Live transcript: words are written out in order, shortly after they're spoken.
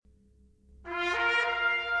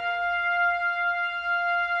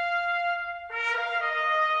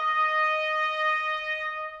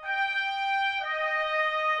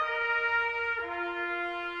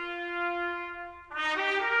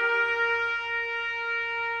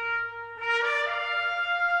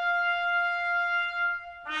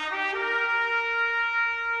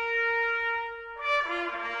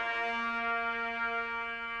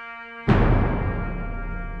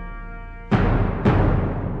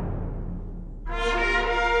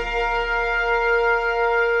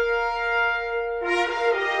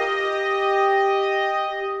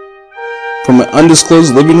From an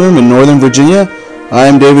undisclosed living room in Northern Virginia, I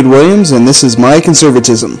am David Williams, and this is My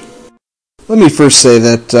Conservatism. Let me first say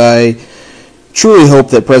that I truly hope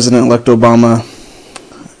that President-elect Obama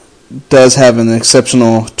does have an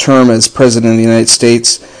exceptional term as President of the United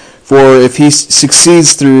States, for if he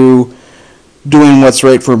succeeds through doing what's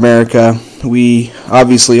right for America, we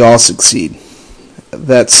obviously all succeed.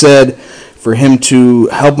 That said, for him to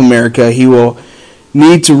help America, he will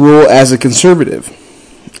need to rule as a conservative.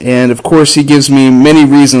 And of course, he gives me many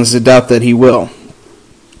reasons to doubt that he will.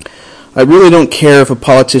 I really don't care if a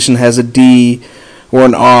politician has a D or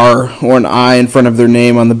an R or an I in front of their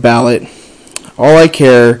name on the ballot. All I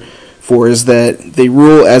care for is that they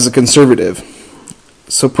rule as a conservative.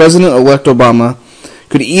 So President-elect Obama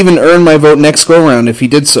could even earn my vote next go-around if he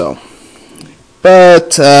did so.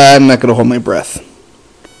 But I'm not going to hold my breath.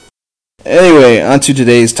 Anyway, on to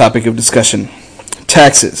today's topic of discussion.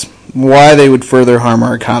 Taxes. Why they would further harm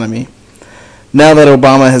our economy. Now that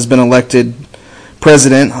Obama has been elected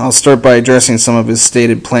president, I'll start by addressing some of his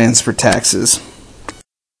stated plans for taxes.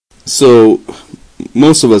 So,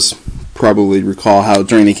 most of us probably recall how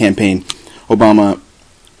during the campaign, Obama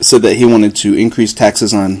said that he wanted to increase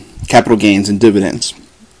taxes on capital gains and dividends.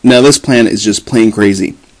 Now, this plan is just plain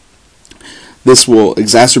crazy. This will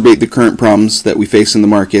exacerbate the current problems that we face in the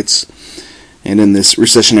markets and in this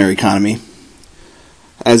recessionary economy,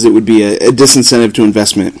 as it would be a disincentive to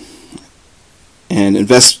investment. And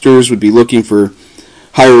investors would be looking for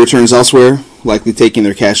higher returns elsewhere, likely taking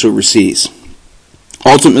their cash overseas.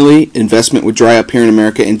 Ultimately, investment would dry up here in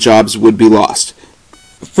America and jobs would be lost.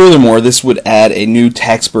 Furthermore, this would add a new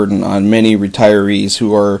tax burden on many retirees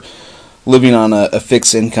who are living on a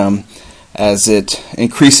fixed income, as it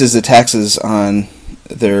increases the taxes on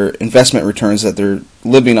their investment returns that they're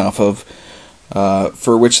living off of,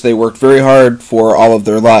 for which they worked very hard for all of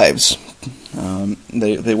their lives.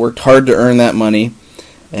 They worked hard to earn that money,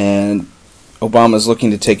 and Obama's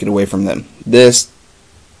looking to take it away from them. This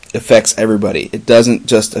affects everybody. It doesn't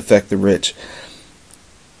just affect the rich.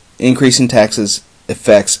 Increasing taxes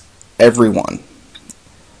affects everyone.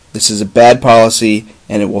 This is a bad policy,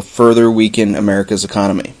 and it will further weaken America's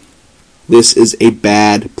economy. This is a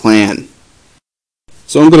bad plan.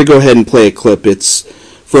 So I'm going to go ahead and play a clip. It's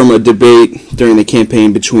from a debate during the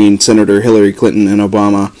campaign between Senator Hillary Clinton and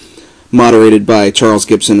Obama, moderated by Charles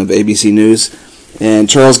Gibson of ABC News. And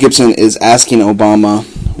Charles Gibson is asking Obama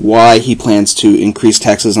why he plans to increase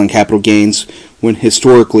taxes on capital gains when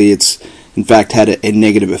historically it's in fact had a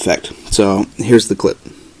negative effect. So here's the clip.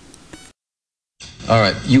 All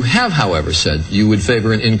right. You have, however, said you would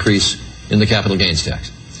favor an increase in the capital gains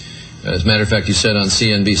tax. As a matter of fact, you said on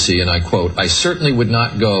CNBC, and I quote, "I certainly would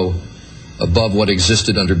not go above what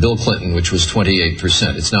existed under Bill Clinton, which was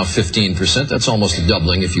 28%. It's now 15%. That's almost a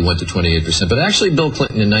doubling if you went to 28%. But actually, Bill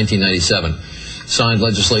Clinton in 1997 signed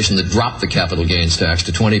legislation that dropped the capital gains tax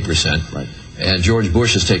to 20%. Right. And George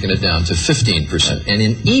Bush has taken it down to 15%. And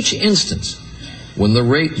in each instance, when the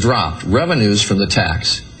rate dropped, revenues from the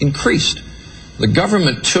tax increased. The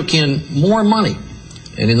government took in more money.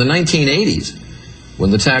 And in the 1980s, when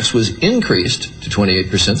the tax was increased to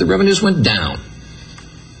 28%, the revenues went down.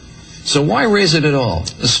 So why raise it at all?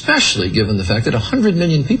 Especially given the fact that 100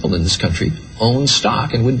 million people in this country own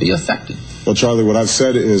stock and would be affected." Well, Charlie, what I've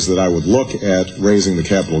said is that I would look at raising the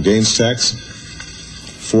capital gains tax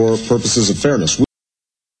for purposes of fairness.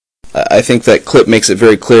 I think that clip makes it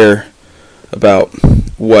very clear about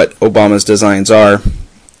what Obama's designs are,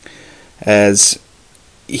 as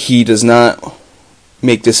he does not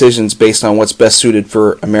make decisions based on what's best suited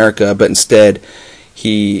for America, but instead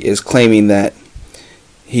he is claiming that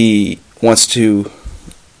he wants to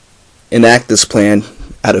enact this plan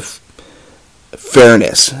out of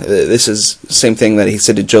fairness. This is the same thing that he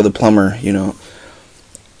said to Joe the plumber,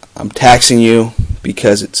 I'm taxing you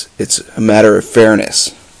because it's a matter of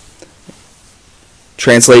fairness.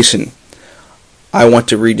 Translation, I want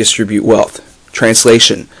to redistribute wealth.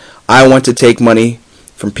 Translation, I want to take money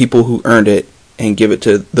from people who earned it and give it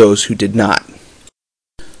to those who did not.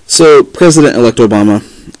 So, President-elect Obama,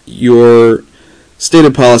 your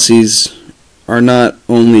stated policies are not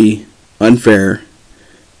only unfair,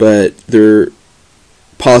 but they're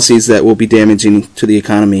policies that will be damaging to the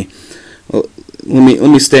economy. Well, let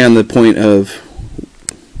me stay on the point of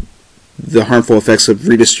the harmful effects of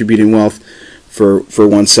redistributing wealth for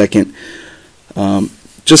 1 second.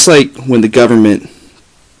 Just like when the government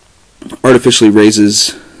artificially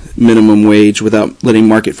raises minimum wage without letting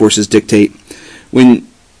market forces dictate, when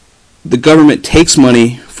the government takes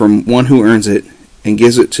money from one who earns it and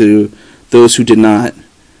gives it to those who did not,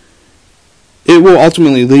 it will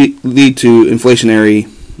ultimately lead to inflationary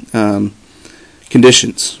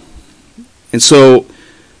conditions. And so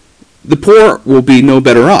the poor will be no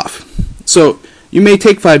better off. So you may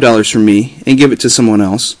take $5 from me and give it to someone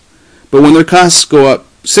else, but when their costs go up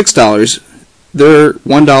 $6, they're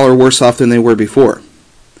 $1 worse off than they were before.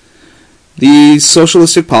 These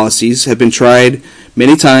socialistic policies have been tried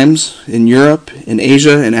many times in Europe, in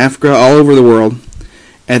Asia, in Africa, all over the world,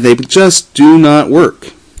 and they just do not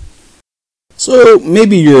work. So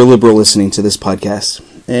maybe you're a liberal listening to this podcast,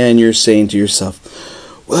 and you're saying to yourself,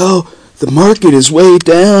 well, the market is way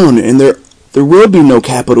down, and there will be no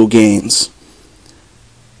capital gains.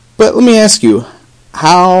 But let me ask you,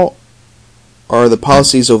 how are the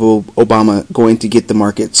policies of Obama going to get the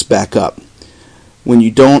markets back up when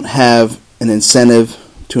you don't have an incentive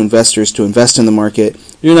to investors to invest in the market?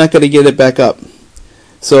 You're not going to get it back up.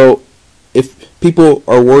 So if people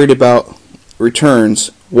are worried about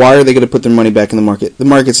returns, why are they going to put their money back in the market? The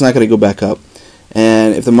market's not going to go back up.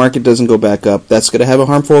 And if the market doesn't go back up, that's going to have a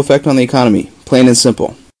harmful effect on the economy, plain and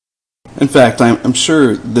simple. In fact, I'm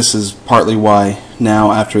sure this is partly why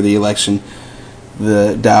now, after the election,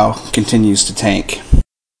 the Dow continues to tank.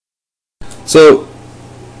 So,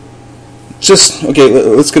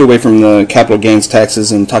 let's get away from the capital gains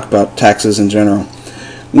taxes and talk about taxes in general.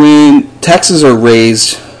 When taxes are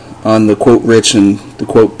raised on the quote rich and the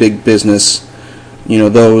quote big business,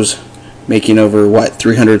 those making over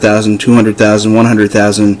 $300,000, $200,000,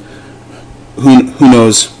 $100,000, who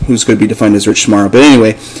knows who's going to be defined as rich tomorrow. But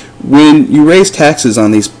anyway, when you raise taxes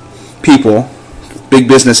on these people, big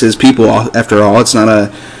business is people after all, it's not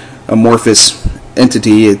a amorphous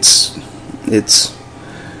entity, it's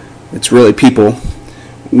really people.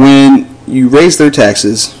 When you raise their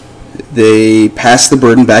taxes, they pass the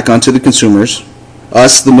burden back onto the consumers,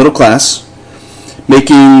 us, the middle class,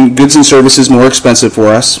 making goods and services more expensive for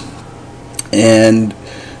us. And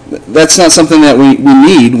that's not something that we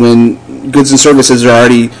need when goods and services are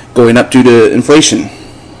already going up due to inflation.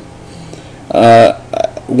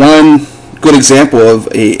 One good example of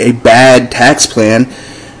a bad tax plan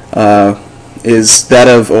is that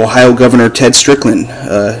of Ohio Governor Ted Strickland,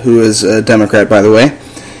 who is a Democrat, by the way.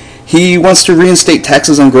 He wants to reinstate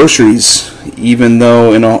taxes on groceries, even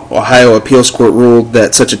though an Ohio appeals court ruled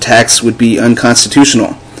that such a tax would be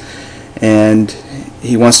unconstitutional. And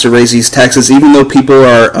he wants to raise these taxes even though people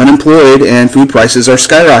are unemployed and food prices are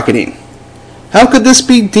skyrocketing. How could this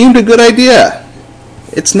be deemed a good idea?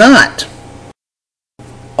 It's not.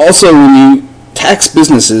 Also, when you tax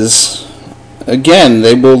businesses, again,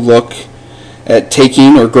 they will look at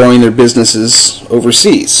taking or growing their businesses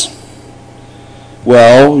overseas.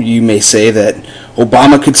 Well, you may say that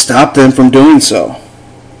Obama could stop them from doing so.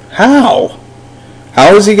 How?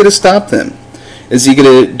 How is he going to stop them? Is he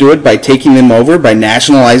going to do it by taking them over, by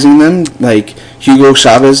nationalizing them, like Hugo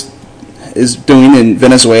Chavez is doing in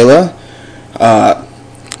Venezuela?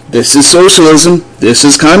 This is socialism. This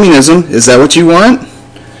is communism. Is that what you want?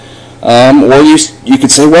 Or you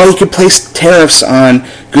could say, well, you could place tariffs on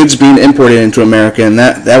goods being imported into America, and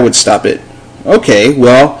that would stop it. Okay,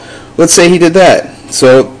 well, let's say he did that.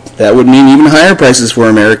 So that would mean even higher prices for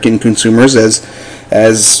American consumers as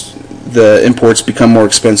the imports become more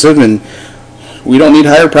expensive, and we don't need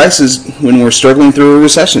higher prices when we're struggling through a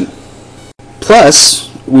recession. Plus,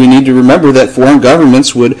 we need to remember that foreign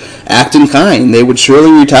governments would act in kind. They would surely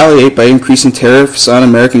retaliate by increasing tariffs on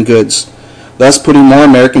American goods, thus putting more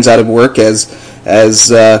Americans out of work as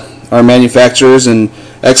our manufacturers and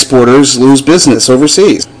exporters lose business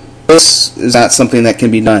overseas. This is not something that can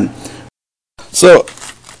be done. So,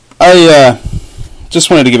 I just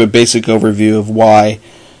wanted to give a basic overview of why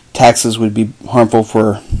taxes would be harmful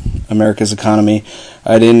for America's economy.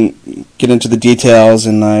 I didn't get into the details,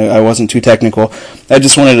 and I wasn't too technical. I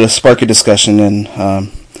just wanted to spark a discussion, and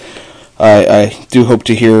I do hope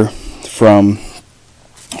to hear from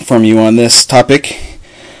you on this topic.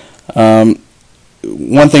 One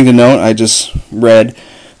thing to note, I just read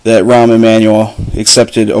that Rahm Emanuel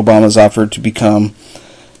accepted Obama's offer to become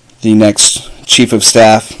the next chief of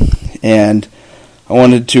staff, and I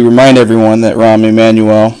wanted to remind everyone that Rahm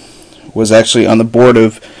Emanuel was actually on the board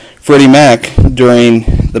of Freddie Mac during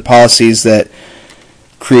the policies that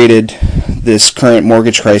created this current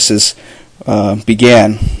mortgage crisis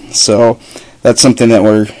began. So that's something that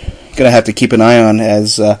we're going to have to keep an eye on,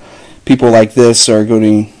 as people like this are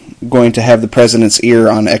going to have the president's ear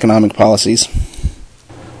on economic policies.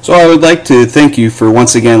 So I would like to thank you for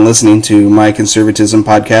once again listening to My Conservatism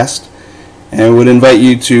podcast, and I would invite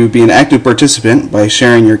you to be an active participant by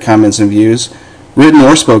sharing your comments and views, written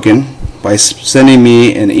or spoken, by sending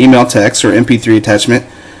me an email, text, or MP3 attachment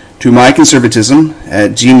to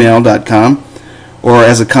myconservatism@gmail.com, or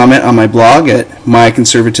as a comment on my blog at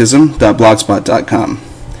myconservatism.blogspot.com.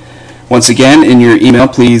 Once again, in your email,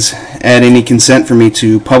 please add any consent for me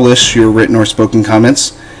to publish your written or spoken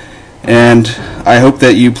comments, and I hope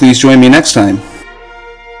that you please join me next time.